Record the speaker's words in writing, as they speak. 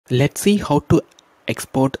Let's see how to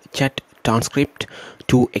export chat transcript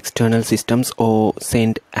to external systems or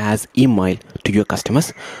send as email to your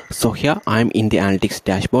customers. So here I'm in the analytics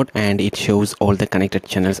dashboard and it shows all the connected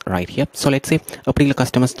channels right here. So let's say a particular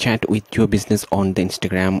customers chat with your business on the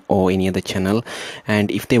Instagram or any other channel,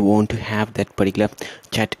 and if they want to have that particular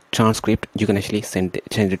chat transcript, you can actually send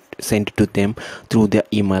it to them through their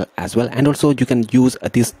email as well. And also you can use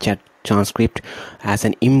this chat transcript as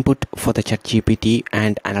an input for the ChatGPT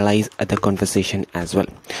and analyze the conversation as well.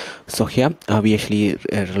 So here we actually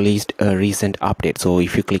released a recent update. So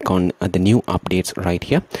if you click on the new updates right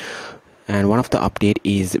here, and one of the update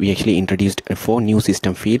is we actually introduced 4 new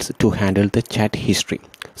system fields to handle the chat history.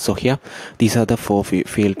 So here these are the 4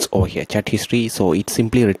 fields over here. Chat history, so it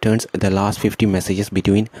simply returns the last 50 messages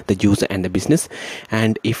between the user and the business,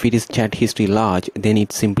 and if it is chat history large, then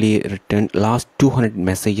it simply return last 200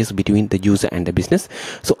 messages between the user and the business.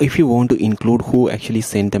 So if you want to include who actually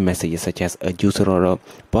sent the messages, such as a user or a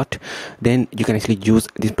bot, then you can actually use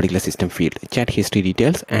this particular system field, chat history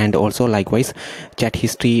details. And also likewise, chat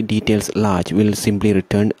history details large will simply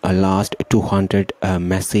return a last 200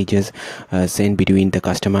 messages sent between the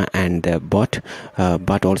customer and the bot,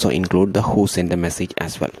 but also include the who sent the message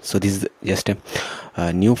as well. So this is just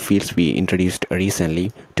a new fields we introduced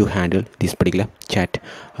recently to handle this particular chat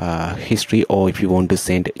history, or if you want to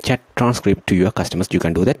send chat transcript to your customers, you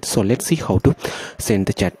can do that. So let's see how to send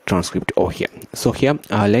the chat transcript over here. So here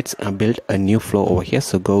let's build a new flow over here.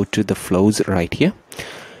 So go to the flows right here,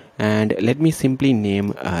 and let me simply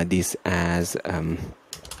name this as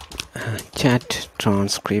chat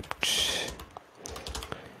transcript,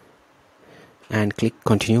 and click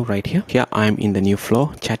continue right here. Here I'm in the new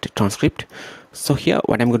flow, chat transcript. So here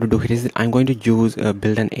what I'm going to do here is I'm going to use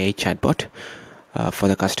build an AI chatbot for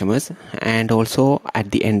the customers, and also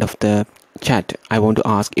at the end of the chat I want to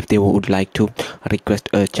ask if they would like to request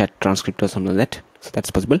a chat transcript or something like that. So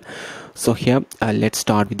that's possible. So here let's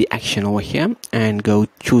start with the action over here and go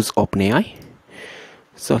choose OpenAI.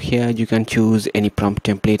 So here you can choose any prompt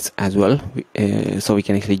templates as well, so we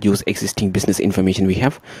can actually use existing business information we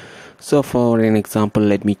have. So for an example,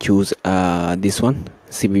 let me choose this one,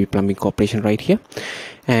 CBB Plumbing Corporation right here,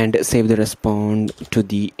 and save the response to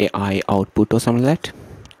the AI output or something like that.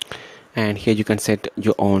 And here you can set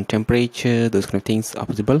your own temperature, those kind of things are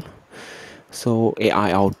possible. So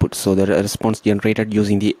AI output, so the response generated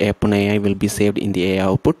using the OpenAI will be saved in the AI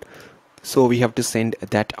output. So we have to send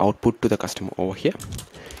that output to the customer over here,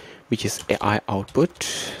 which is AI output.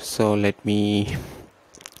 So let me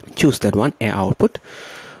choose that one, AI output.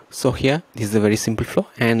 So here this is a very simple flow,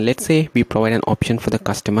 and let's say we provide an option for the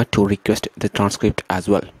customer to request the transcript as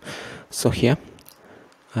well. So here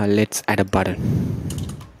let's add a button,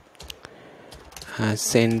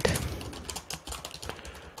 send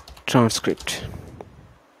transcript,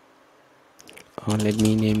 or let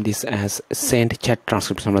me name this as send chat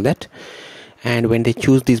transcript, something like that. And when they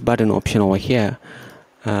choose this button option over here,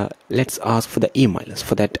 let's ask for the emails.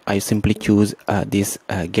 For that I simply choose this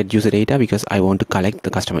get user data, because I want to collect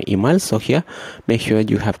the customer emails. So here make sure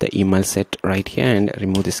you have the email set right here and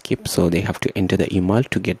remove the skip, so they have to enter the email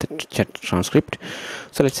to get the chat transcript.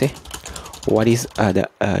 So let's say what is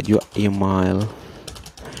your email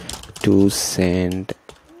to send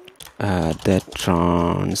the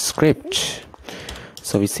transcript.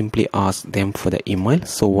 So we simply ask them for the email.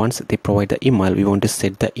 So once they provide the email, we want to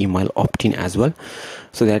set the email opt-in as well,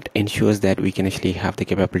 so that ensures that we can actually have the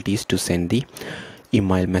capabilities to send the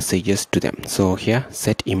email messages to them. So here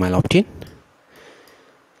set email opt-in.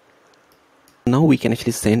 Now we can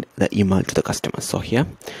actually send the email to the customer. So here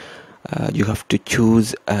you have to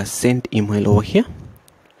choose send email over here,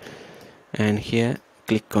 and here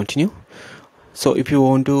click continue. So if you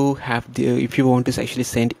want to actually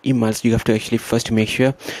send emails, you have to actually first make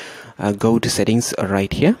sure go to settings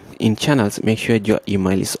right here. In channels, make sure your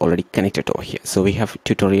email is already connected over here. So we have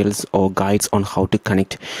tutorials or guides on how to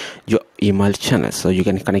connect your email channels, so you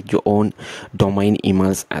can connect your own domain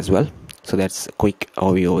emails as well. So that's a quick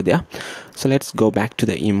overview over there. So let's go back to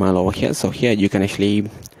the email over here. So here you can actually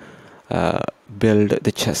build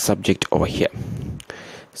the subject over here.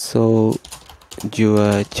 So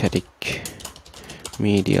your chatic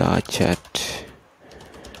media chat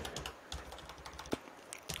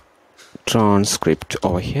transcript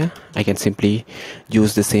over here. I can simply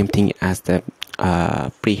use the same thing as the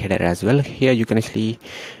pre-header as well. Here you can actually,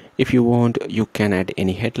 if you want, you can add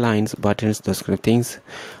any headlines, buttons, those kind of things.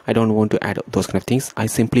 I don't want to add those kind of things. I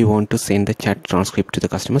simply want to send the chat transcript to the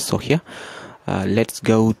customer. So here let's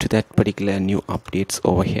go to that particular new updates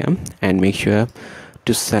over here and make sure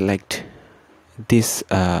to select this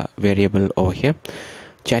variable over here.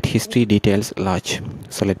 chat history details large.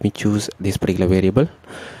 So let me choose this particular variable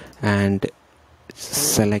and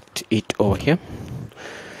select it over here.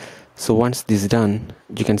 So once this is done,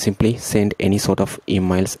 you can simply send any sort of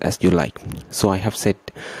emails as you like. So I have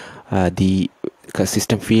set the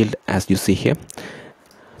system field as you see here.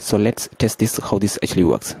 So let's test this, how this actually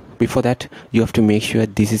works. Before that, you have to make sure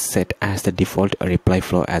this is set as the default reply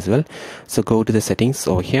flow as well. So go to the settings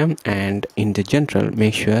over here, and in the general,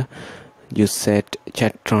 make sure you set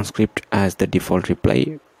chat transcript as the default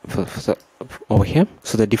reply over here.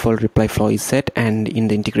 So the default reply flow is set, and in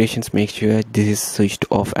the integrations, make sure this is switched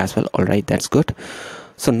off as well. All right, that's good.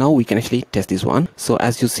 So now we can actually test this one. So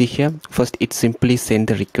as you see here, first it simply send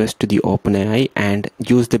the request to the OpenAI and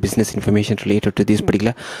use the business information related to this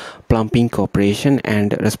particular plumbing corporation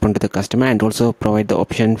and respond to the customer, and also provide the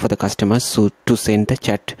option for the customers to send the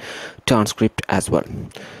chat transcript as well.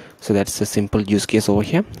 So that's a simple use case over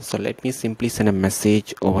here. So let me simply send a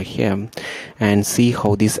message over here and see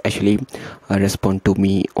how this actually respond to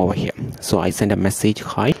me over here. So I send a message,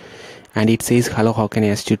 hi, and it says, hello, how can I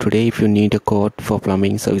assist you today? If you need a code for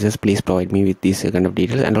plumbing services, please provide me with this kind of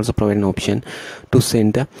details, and also provide an option to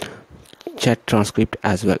send the chat transcript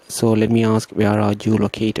as well. So let me ask, where are you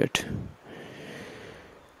located?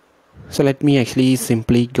 So let me actually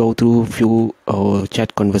simply go through few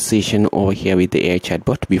chat conversation over here with the AI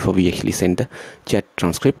chatbot before we actually send the chat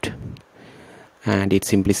transcript. And it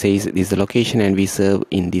simply says this is the location and we serve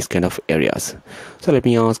in these kind of areas. So let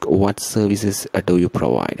me ask, what services do you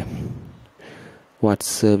provide? What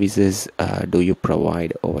services do you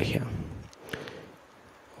provide over here?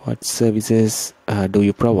 What services do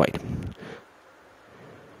you provide?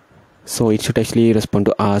 So it should actually respond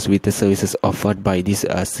to us with the services offered by this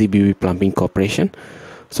CBB Plumbing Corporation.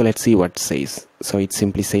 So let's see what it says. So it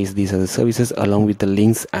simply says these are the services along with the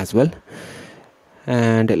links as well.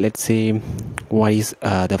 And let's say, what is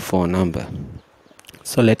the phone number?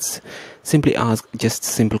 So let's simply ask just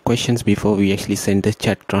simple questions before we actually send the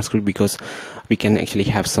chat transcript, because we can actually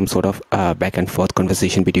have some sort of back and forth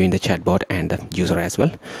conversation between the chatbot and the user as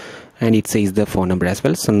well. And it says the phone number as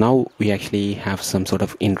well. So now we actually have some sort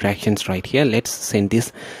of interactions right here. Let's send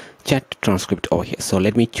this chat transcript over here. So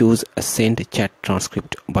let me choose a send chat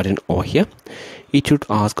transcript button over here. It should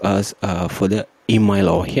ask us for the email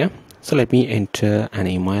over here. So let me enter an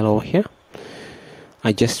email over here.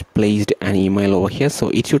 I just placed an email over here, so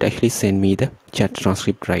it should actually send me the chat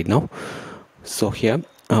transcript right now. So here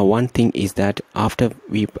one thing is that after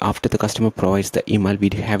the customer provides the email, we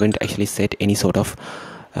haven't actually set any sort of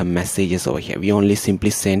messages over here. We only simply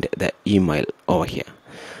send the email over here.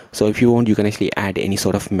 So if you want, you can actually add any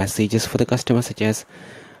sort of messages for the customer, such as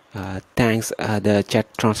thanks, the chat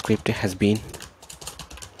transcript has been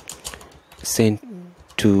sent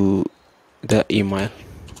to the email,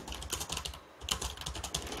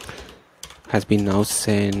 has been now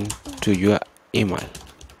sent to your email,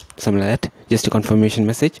 something like that, just a confirmation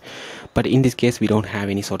message. But in this case, we don't have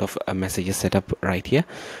any sort of messages set up right here.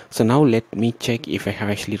 So now let me check if I have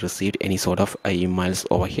actually received any sort of emails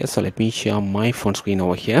over here. So let me share my phone screen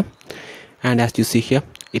over here, and as you see here,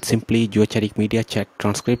 it's simply Geochatic Media chat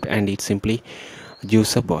transcript, and it's simply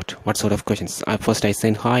user bot. What sort of questions? First I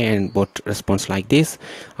send hi, and bot responds like this.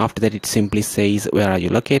 After that, it simply says, where are you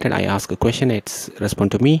located? I ask a question, it's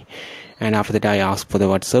respond to me, and after that I ask for the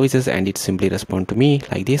what services, and it simply respond to me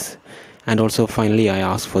like this. And also finally I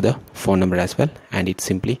ask for the phone number as well, and it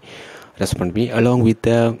simply respond to me. Along with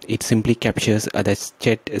the, it simply captures the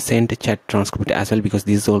send chat transcript as well, because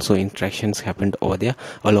these also interactions happened over there,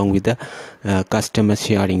 along with the customer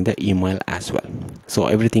sharing the email as well. So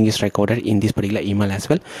everything is recorded in this particular email as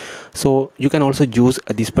well. So you can also use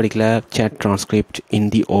this particular chat transcript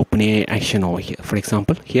in the OpenAI action over here. For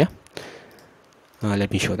example, here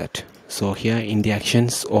let me show that. So here in the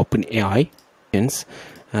actions, OpenAI actions,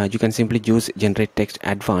 you can simply use generate text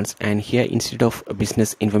advanced, and here instead of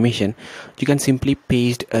business information, you can simply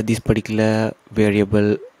paste this particular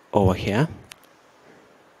variable over here,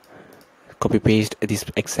 copy paste this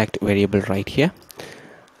exact variable right here,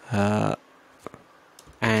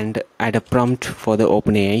 and add a prompt for the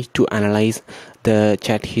OpenAI to analyze the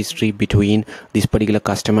chat history between this particular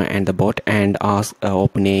customer and the bot, and ask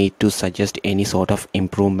OpenAI to suggest any sort of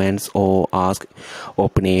improvements, or ask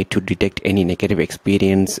OpenAI to detect any negative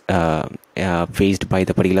experience faced by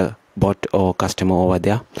the particular bot or customer over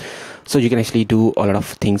there. So you can actually do a lot of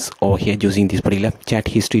things over here using this particular chat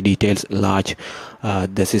history details large,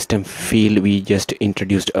 the system field we just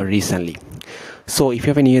introduced recently. So if you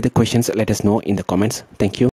have any other questions, let us know in the comments. Thank you.